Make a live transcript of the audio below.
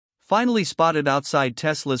Finally spotted outside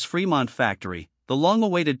Tesla's Fremont factory, the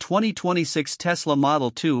long-awaited 2026 Tesla Model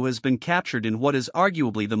 2 has been captured in what is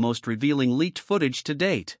arguably the most revealing leaked footage to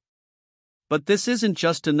date. But this isn't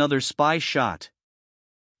just another spy shot.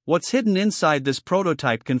 What's hidden inside this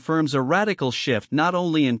prototype confirms a radical shift not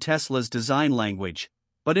only in Tesla's design language,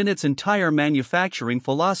 but in its entire manufacturing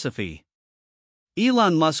philosophy.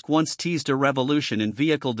 Elon Musk once teased a revolution in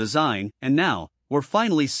vehicle design, and now, we're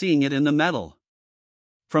finally seeing it in the metal.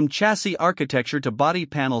 From chassis architecture to body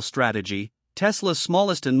panel strategy, Tesla's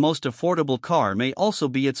smallest and most affordable car may also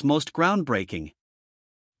be its most groundbreaking.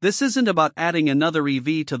 This isn't about adding another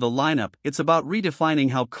EV to the lineup, it's about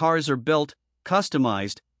redefining how cars are built,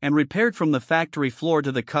 customized, and repaired from the factory floor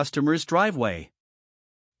to the customer's driveway.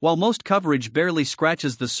 While most coverage barely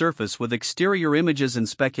scratches the surface with exterior images and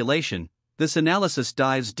speculation, this analysis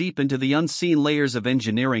dives deep into the unseen layers of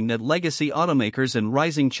engineering that legacy automakers and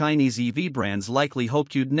rising Chinese EV brands likely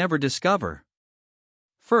hoped you'd never discover.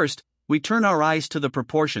 First, we turn our eyes to the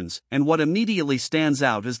proportions, and what immediately stands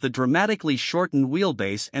out is the dramatically shortened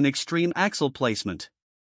wheelbase and extreme axle placement.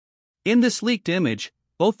 In this leaked image,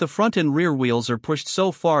 both the front and rear wheels are pushed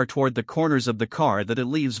so far toward the corners of the car that it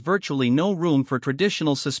leaves virtually no room for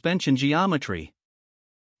traditional suspension geometry.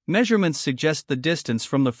 Measurements suggest the distance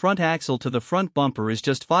from the front axle to the front bumper is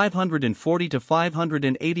just 540 to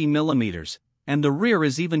 580 millimeters, and the rear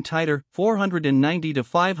is even tighter, 490 to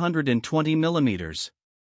 520 millimeters.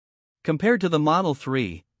 Compared to the Model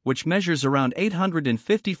 3, which measures around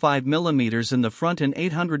 855 millimeters in the front and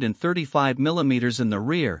 835 millimeters in the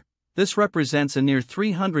rear, this represents a near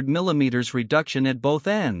 300 millimeters reduction at both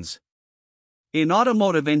ends. In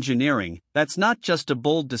automotive engineering, that's not just a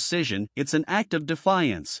bold decision, it's an act of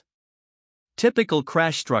defiance. Typical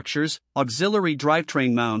crash structures, auxiliary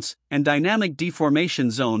drivetrain mounts, and dynamic deformation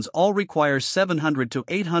zones all require 700 to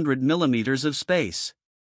 800 millimeters of space.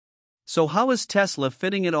 So how is Tesla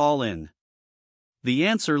fitting it all in? The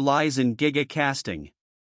answer lies in gigacasting.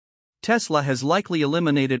 Tesla has likely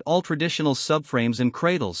eliminated all traditional subframes and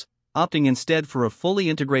cradles, opting instead for a fully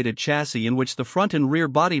integrated chassis in which the front and rear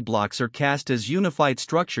body blocks are cast as unified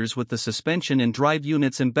structures with the suspension and drive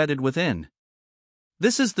units embedded within.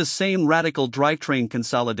 This is the same radical drivetrain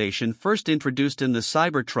consolidation first introduced in the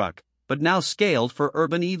Cybertruck, but now scaled for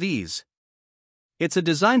urban EVs. It's a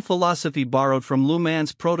design philosophy borrowed from Le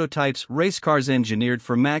Mans prototypes, race cars engineered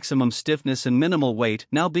for maximum stiffness and minimal weight,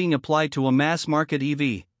 now being applied to a mass-market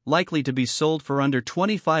EV, likely to be sold for under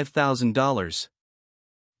 $25,000.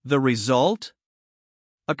 The result?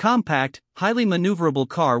 A compact, highly maneuverable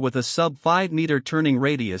car with a sub-5-meter turning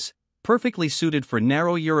radius, perfectly suited for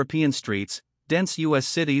narrow European streets, dense US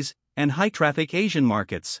cities, and high-traffic Asian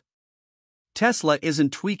markets. Tesla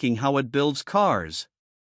isn't tweaking how it builds cars.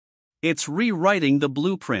 It's rewriting the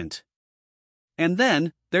blueprint. And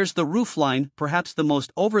then, there's the roofline, perhaps the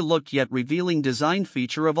most overlooked yet revealing design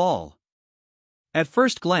feature of all. At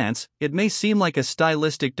first glance, it may seem like a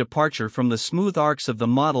stylistic departure from the smooth arcs of the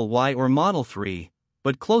Model Y or Model 3,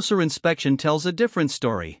 but closer inspection tells a different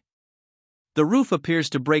story. The roof appears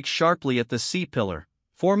to break sharply at the C-pillar,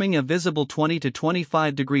 forming a visible 20 to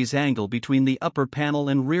 25 degrees angle between the upper panel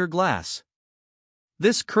and rear glass.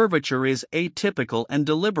 This curvature is atypical and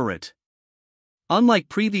deliberate. Unlike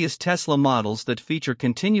previous Tesla models that feature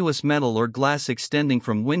continuous metal or glass extending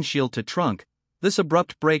from windshield to trunk, this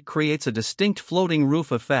abrupt break creates a distinct floating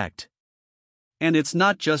roof effect. And it's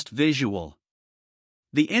not just visual.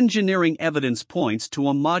 The engineering evidence points to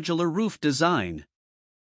a modular roof design.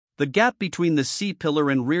 The gap between the C-pillar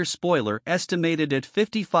and rear spoiler, estimated at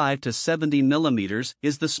 55 to 70 millimeters,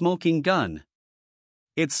 is the smoking gun.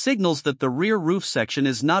 It signals that the rear roof section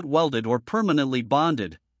is not welded or permanently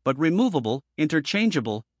bonded, but removable,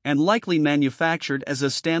 interchangeable, and likely manufactured as a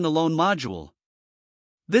standalone module.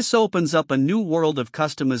 This opens up a new world of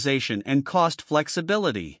customization and cost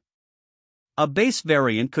flexibility. A base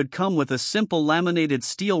variant could come with a simple laminated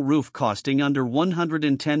steel roof costing under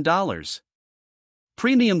 $110.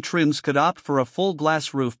 Premium trims could opt for a full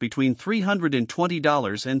glass roof between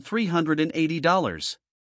 $320 and $380.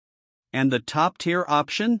 And the top-tier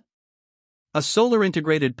option? A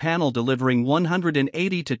solar-integrated panel delivering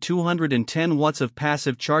 180 to 210 watts of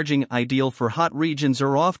passive charging, ideal for hot regions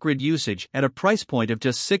or off-grid usage, at a price point of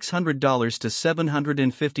just $600 to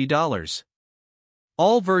 $750.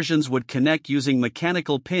 All versions would connect using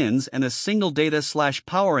mechanical pins and a single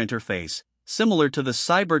data/power interface, similar to the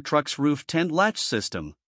Cybertruck's roof tent latch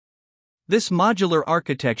system. This modular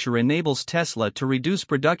architecture enables Tesla to reduce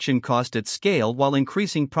production cost at scale while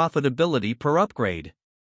increasing profitability per upgrade.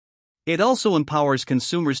 It also empowers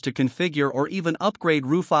consumers to configure or even upgrade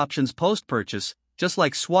roof options post-purchase, just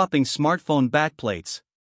like swapping smartphone backplates.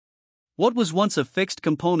 What was once a fixed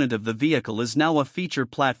component of the vehicle is now a feature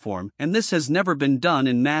platform, and this has never been done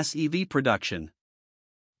in mass EV production.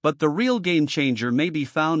 But the real game changer may be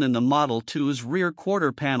found in the Model 2's rear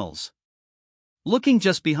quarter panels. Looking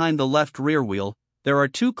just behind the left rear wheel, there are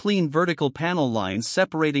two clean vertical panel lines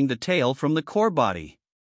separating the tail from the core body.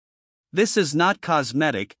 This is not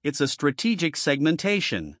cosmetic, it's a strategic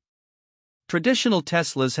segmentation. Traditional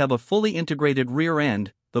Teslas have a fully integrated rear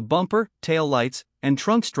end. The bumper, taillights, and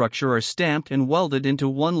trunk structure are stamped and welded into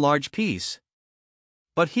one large piece.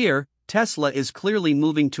 But here, Tesla is clearly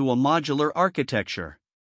moving to a modular architecture.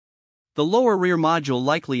 The lower rear module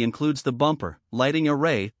likely includes the bumper, lighting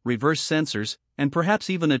array, reverse sensors, and perhaps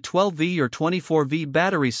even a 12V or 24V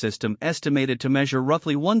battery system estimated to measure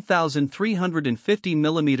roughly 1,350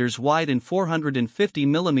 mm wide and 450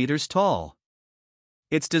 mm tall.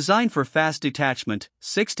 It's designed for fast detachment,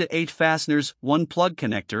 6 to 8 fasteners, 1 plug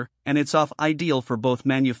connector, and it's ideal for both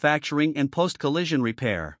manufacturing and post-collision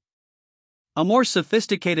repair. A more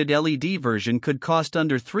sophisticated LED version could cost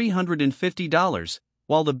under $350,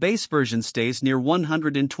 while the base version stays near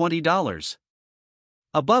 $120.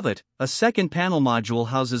 Above it, a second panel module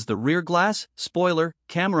houses the rear glass, spoiler,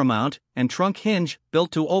 camera mount, and trunk hinge,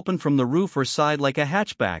 built to open from the roof or side like a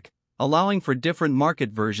hatchback, allowing for different market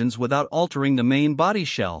versions without altering the main body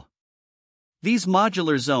shell. These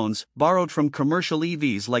modular zones, borrowed from commercial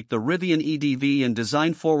EVs like the Rivian EDV and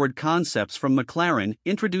design-forward concepts from McLaren,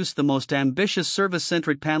 introduce the most ambitious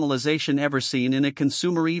service-centric panelization ever seen in a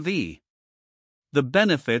consumer EV. The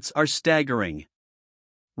benefits are staggering.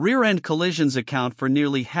 Rear-end collisions account for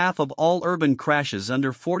nearly half of all urban crashes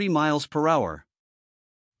under 40 miles per hour.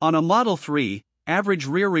 On a Model 3, average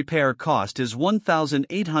rear repair cost is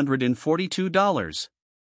 $1,842.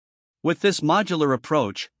 With this modular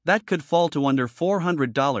approach, that could fall to under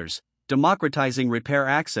 $400, democratizing repair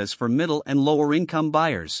access for middle and lower income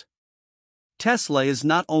buyers. Tesla is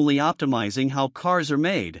not only optimizing how cars are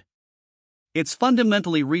made. It's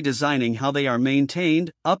fundamentally redesigning how they are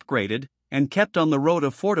maintained, upgraded, and kept on the road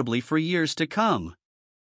affordably for years to come.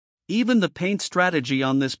 Even the paint strategy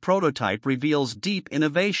on this prototype reveals deep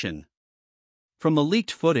innovation. From the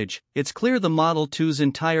leaked footage, it's clear the Model 2's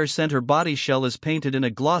entire center body shell is painted in a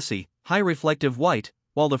glossy, high-reflective white,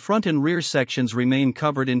 while the front and rear sections remain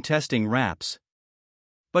covered in testing wraps.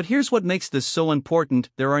 But here's what makes this so important: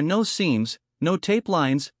 there are no seams, no tape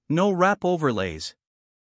lines, no wrap overlays.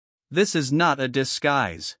 This is not a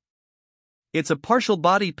disguise. It's a partial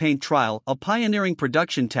body paint trial, a pioneering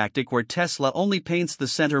production tactic where Tesla only paints the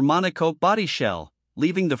center monocoque body shell,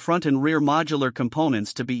 leaving the front and rear modular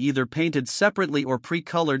components to be either painted separately or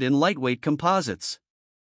pre-colored in lightweight composites.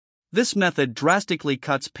 This method drastically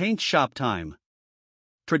cuts paint shop time.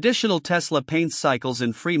 Traditional Tesla paint cycles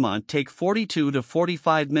in Fremont take 42 to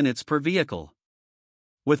 45 minutes per vehicle.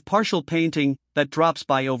 With partial painting, that drops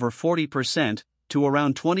by over 40% to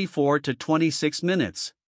around 24 to 26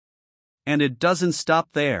 minutes. And it doesn't stop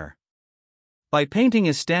there. By painting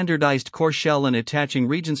a standardized core shell and attaching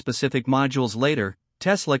region-specific modules later,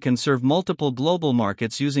 Tesla can serve multiple global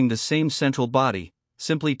markets using the same central body,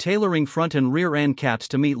 simply tailoring front and rear end caps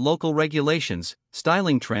to meet local regulations,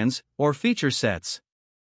 styling trends, or feature sets.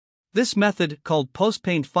 This method, called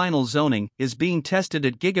post-paint final zoning, is being tested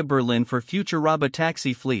at Giga Berlin for future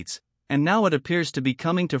robotaxi fleets, and now it appears to be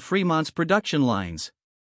coming to Fremont's production lines.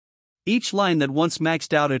 Each line that once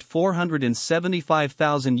maxed out at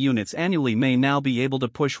 475,000 units annually may now be able to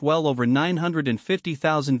push well over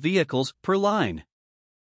 950,000 vehicles per line.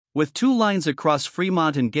 With 2 lines across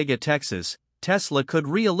Fremont and Giga, Texas, Tesla could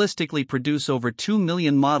realistically produce over 2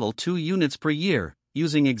 million Model 2 units per year,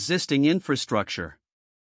 using existing infrastructure.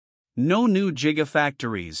 No new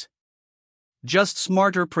gigafactories. Just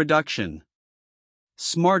smarter production.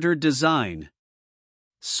 Smarter design.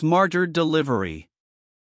 Smarter delivery.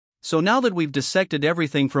 So now that we've dissected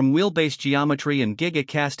everything from wheelbase geometry and giga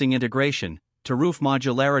casting integration, to roof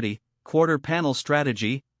modularity, quarter panel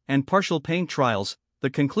strategy, and partial paint trials, the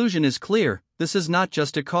conclusion is clear: this is not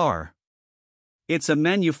just a car. It's a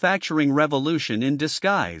manufacturing revolution in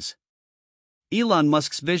disguise. Elon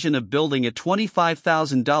Musk's vision of building a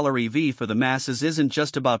 $25,000 EV for the masses isn't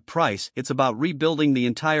just about price, it's about rebuilding the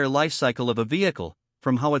entire lifecycle of a vehicle,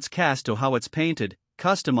 from how it's cast to how it's painted,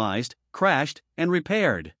 customized, crashed, and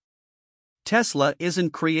repaired. Tesla isn't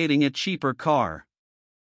creating a cheaper car.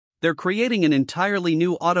 They're creating an entirely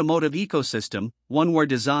new automotive ecosystem, one where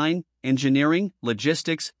design, engineering,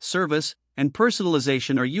 logistics, service, and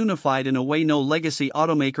personalization are unified in a way no legacy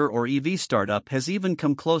automaker or EV startup has even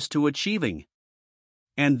come close to achieving.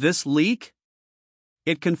 And this leak?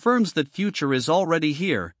 It confirms that future is already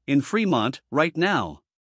here, in Fremont, right now.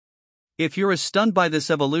 If you're as stunned by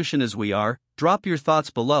this evolution as we are, drop your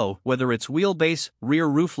thoughts below. Whether it's wheelbase, rear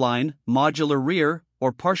roofline, modular rear,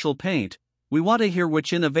 or partial paint, we want to hear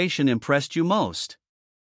which innovation impressed you most.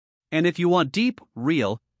 And if you want deep,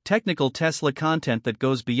 real, technical Tesla content that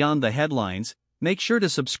goes beyond the headlines, make sure to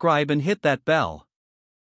subscribe and hit that bell.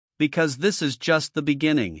 Because this is just the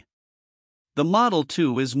beginning. The Model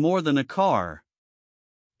 2 is more than a car.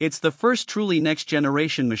 It's the first truly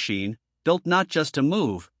next-generation machine, built not just to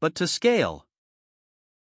move, but to scale.